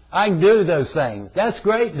 I can do those things. That's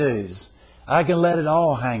great news. I can let it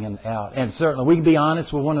all hang out. And certainly we can be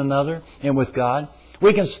honest with one another and with God.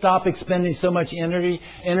 We can stop expending so much energy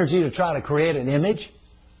to try to create an image.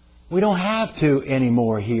 We don't have to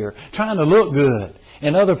anymore here. Trying to look good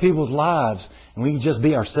in other people's lives. And we can just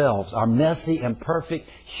be ourselves, our messy and perfect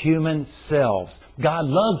human selves. God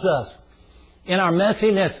loves us in our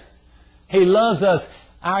messiness. He loves us,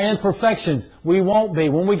 our imperfections. We won't be.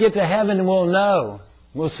 When we get to heaven, we'll know.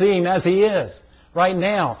 We'll see Him as He is. Right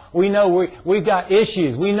now, we know we've got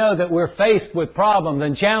issues. We know that we're faced with problems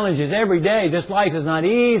and challenges every day. This life is not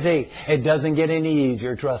easy. It doesn't get any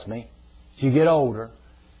easier, trust me. As you get older,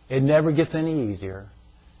 it never gets any easier.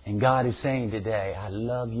 And God is saying today, I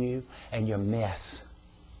love you and your mess.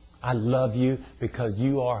 I love you because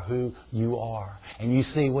you are who you are. And you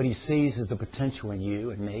see, what He sees is the potential in you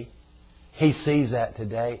and me. He sees that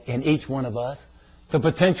today in each one of us. The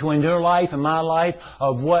potential in your life and my life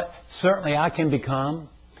of what certainly I can become.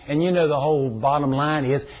 And you know the whole bottom line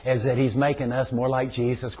is that He's making us more like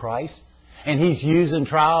Jesus Christ. And He's using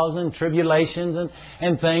trials and tribulations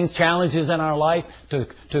and things, challenges in our life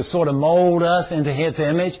to sort of mold us into His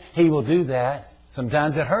image. He will do that.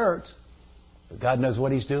 Sometimes it hurts. But God knows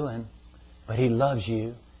what He's doing. But He loves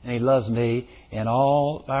you and He loves me in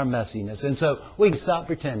all our messiness. And so we can stop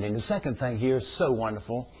pretending. The second thing here is so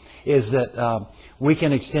wonderful is that we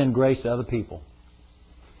can extend grace to other people.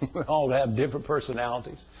 We all have different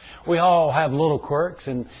personalities. We all have little quirks.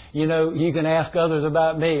 And, you know, you can ask others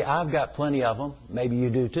about me. I've got plenty of them. Maybe you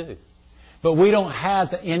do too. But we don't have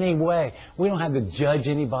to, in any way, we don't have to judge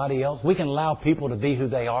anybody else. We can allow people to be who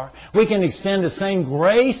they are. We can extend the same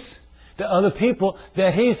grace to other people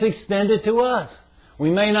that He's extended to us. We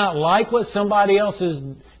may not like what somebody else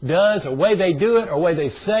does, or the way they do it, or the way they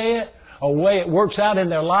say it, or the way it works out in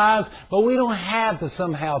their lives, but we don't have to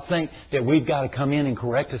somehow think that we've got to come in and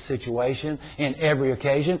correct a situation in every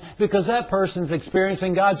occasion, because that person's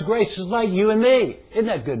experiencing God's grace just like you and me. Isn't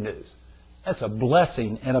that good news? That's a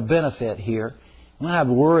blessing and a benefit here. We don't have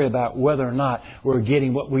to worry about whether or not we're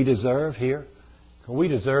getting what we deserve here. We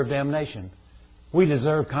deserve damnation. We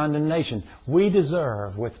deserve condemnation. We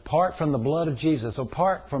deserve, apart from the blood of Jesus,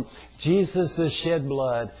 apart from Jesus' shed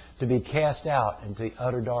blood, to be cast out into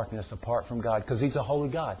utter darkness apart from God, because He's a holy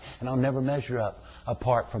God. And I'll never measure up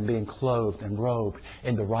apart from being clothed and robed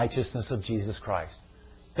in the righteousness of Jesus Christ.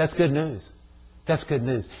 That's good news. That's good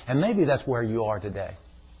news. And maybe that's where you are today.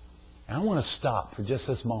 And I want to stop for just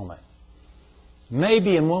this moment.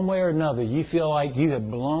 Maybe in one way or another you feel like you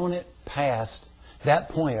have blown it past that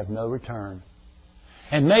point of no return.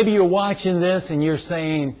 And maybe you're watching this and you're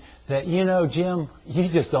saying that, you know, Jim, you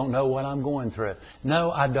just don't know what I'm going through.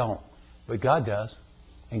 No, I don't. But God does.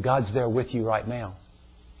 And God's there with you right now.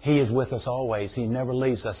 He is with us always. He never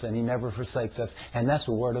leaves us and He never forsakes us. And that's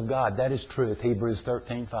the Word of God. That is truth. Hebrews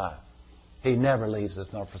 13:5. He never leaves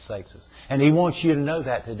us nor forsakes us. And He wants you to know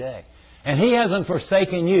that today. And He hasn't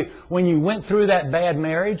forsaken you. When you went through that bad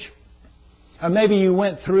marriage, or maybe you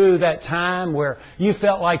went through that time where you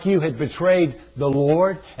felt like you had betrayed the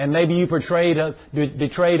Lord, and maybe you betrayed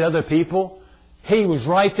other people, He was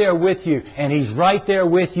right there with you, and He's right there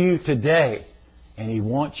with you today. And He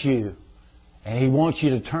wants you. And He wants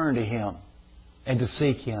you to turn to Him and to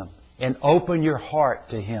seek Him and open your heart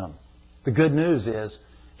to Him. The good news is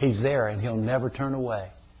He's there and He'll never turn away.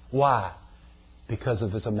 Why? Because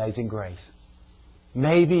of His amazing grace.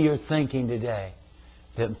 Maybe you're thinking today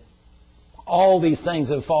that all these things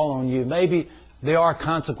have fallen on you. Maybe there are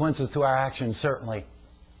consequences to our actions, certainly.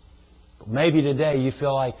 But maybe today you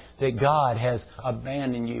feel like that God has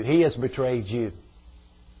abandoned you. He has betrayed you.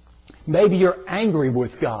 Maybe you're angry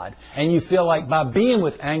with God, and you feel like by being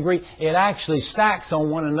with angry, it actually stacks on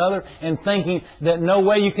one another, and thinking that no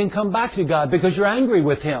way you can come back to God because you're angry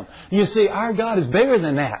with Him. You see, our God is bigger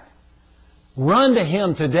than that. Run to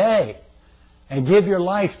Him today and give your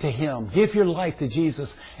life to Him. Give your life to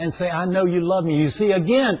Jesus and say, I know you love me. You see,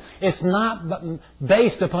 again, it's not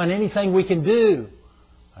based upon anything we can do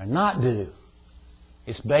or not do.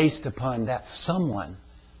 It's based upon that someone,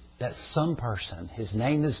 that some person, His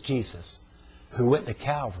name is Jesus, who went to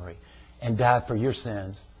Calvary and died for your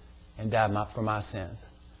sins and died for my sins.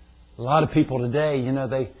 A lot of people today, you know,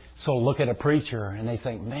 they sort of look at a preacher and they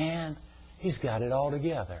think, man, he's got it all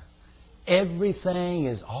together. Everything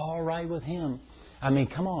is all right with him. I mean,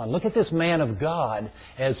 come on, look at this man of God,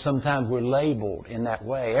 as sometimes we're labeled in that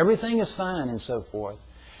way. Everything is fine and so forth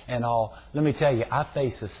and all. Let me tell you, I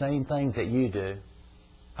face the same things that you do.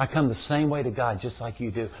 I come the same way to God just like you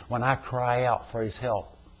do when I cry out for His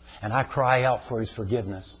help, and I cry out for His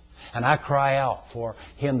forgiveness, and I cry out for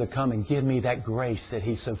Him to come and give me that grace that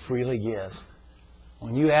He so freely gives.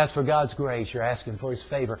 When you ask for God's grace, you're asking for His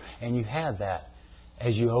favor, and you have that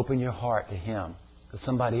as you open your heart to Him, because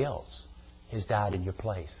somebody else has died in your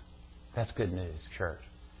place. That's good news, church.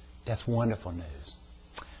 That's wonderful news.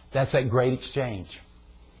 That's that great exchange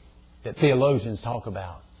that theologians talk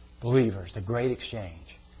about. Believers, the great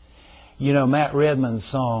exchange. You know, Matt Redman's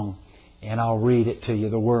song, and I'll read it to you.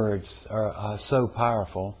 The words are so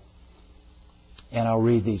powerful. And I'll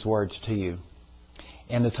read these words to you.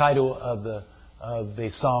 And the title of the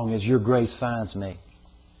song is Your Grace Finds Me.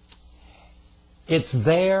 It's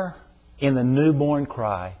there in the newborn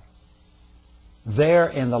cry, there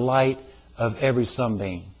in the light of every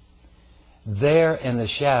sunbeam, there in the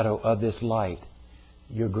shadow of this light,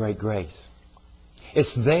 your great grace.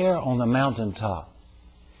 It's there on the mountaintop.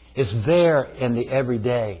 It's there in the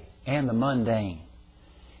everyday and the mundane.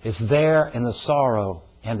 It's there in the sorrow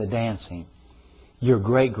and the dancing. Your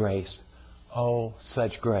great grace. Oh,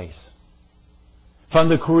 such grace. From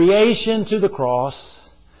the creation to the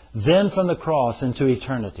cross, then from the cross into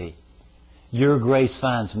eternity, your grace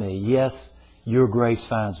finds me. Yes, your grace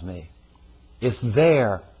finds me. It's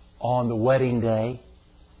there on the wedding day.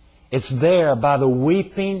 It's there by the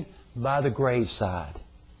weeping by the graveside.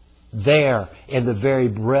 There in the very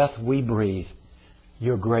breath we breathe,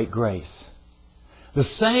 your great grace. The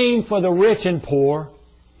same for the rich and poor,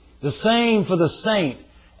 the same for the saint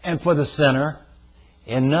and for the sinner,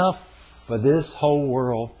 enough for this whole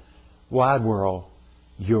world, wide world,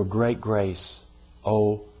 your great grace.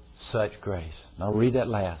 Oh, such grace. Now read that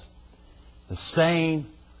last. The same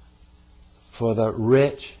for the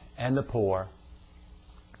rich and the poor,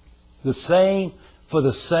 the same for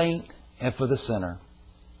the saint and for the sinner,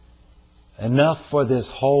 enough for this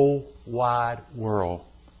whole wide world,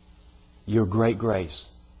 your great grace.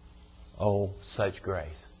 Oh, such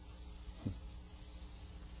grace.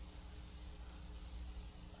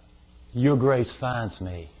 Your grace finds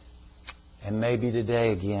me. And maybe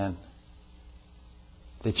today again,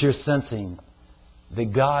 that you're sensing that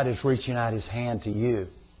God is reaching out His hand to you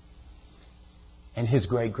and His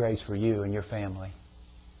great grace for you and your family.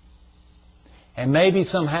 And maybe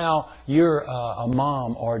somehow you're a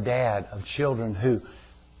mom or dad of children who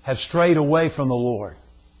have strayed away from the Lord,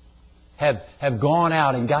 have gone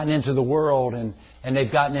out and gotten into the world, and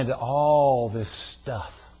they've gotten into all this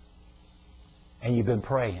stuff. And you've been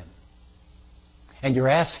praying. And you're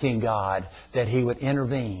asking God that He would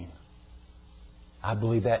intervene. I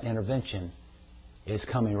believe that intervention is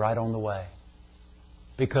coming right on the way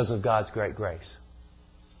because of God's great grace.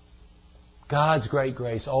 God's great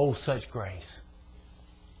grace. Oh, such grace.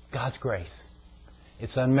 God's grace.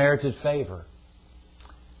 It's unmerited favor.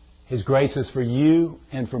 His grace is for you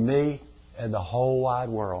and for me and the whole wide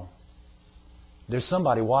world. There's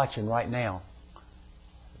somebody watching right now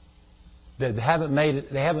that they haven't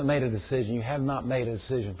made a decision. You have not made a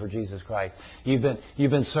decision for Jesus Christ. You've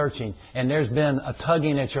been searching, and there's been a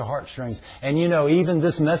tugging at your heartstrings. And you know, even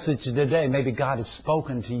this message today, maybe God has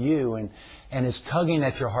spoken to you and is tugging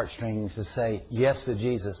at your heartstrings to say yes to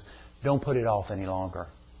Jesus. Don't put it off any longer.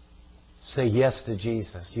 Say yes to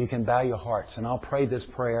Jesus. You can bow your hearts, and I'll pray this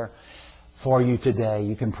prayer for you today.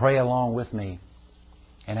 You can pray along with me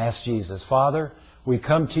and ask Jesus. Father, we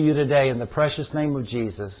come to you today in the precious name of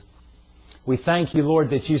Jesus. We thank you,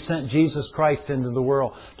 Lord, that you sent Jesus Christ into the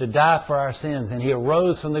world to die for our sins, and He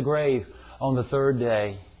arose from the grave on the third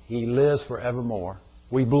day. He lives forevermore.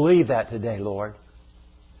 We believe that today, Lord.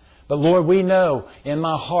 But Lord, we know in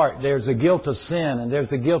my heart there's a guilt of sin and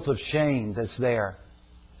there's a guilt of shame that's there.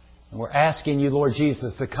 And we're asking you, Lord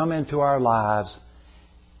Jesus, to come into our lives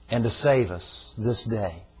and to save us this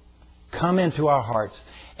day. Come into our hearts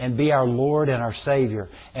and be our Lord and our Savior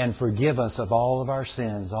and forgive us of all of our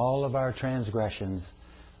sins, all of our transgressions,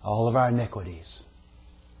 all of our iniquities.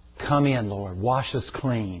 Come in, Lord. Wash us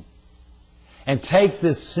clean. And take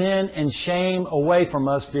this sin and shame away from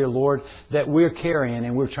us, dear Lord, that we're carrying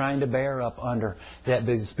and we're trying to bear up under, that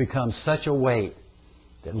has become such a weight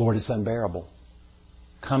that, Lord, it's unbearable.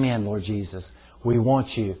 Come in, Lord Jesus. We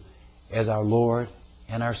want you as our Lord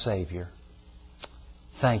and our Savior.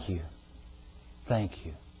 Thank you. Thank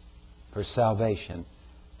you for salvation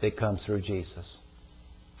that comes through Jesus.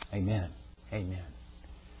 Amen. Amen.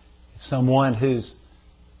 Someone who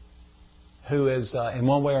is in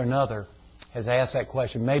one way or another has asked that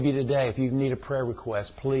question. Maybe today, if you need a prayer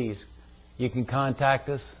request, please, you can contact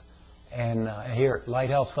us. And here at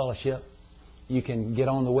Lighthouse Fellowship, you can get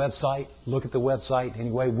on the website, look at the website.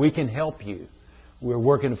 Anyway, we can help you. We're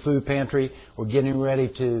working a food pantry. We're getting ready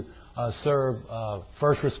to serve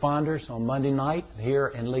first responders on Monday night here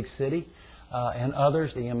in Lake City and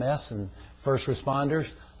others, EMS and first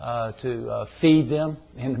responders, to feed them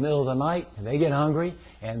in the middle of the night. And they get hungry,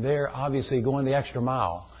 and they're obviously going the extra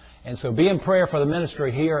mile. And so be in prayer for the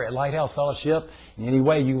ministry here at Lighthouse Fellowship. In any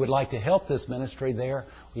way you would like to help this ministry there,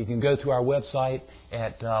 you can go to our website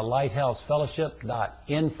at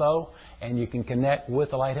lighthousefellowship.info, and you can connect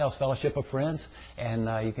with the Lighthouse Fellowship of Friends, and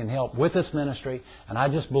you can help with this ministry. And I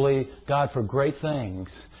just believe God for great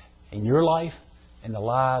things in your life and the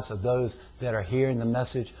lives of those that are hearing the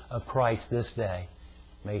message of Christ this day.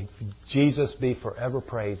 May Jesus be forever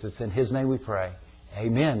praised. It's in His name we pray.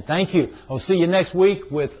 Amen. Thank you. I'll see you next week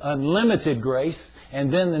with Unlimited Grace, and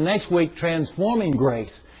then the next week, Transforming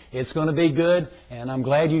Grace. It's going to be good, and I'm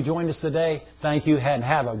glad you joined us today. Thank you, and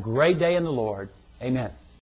have a great day in the Lord. Amen.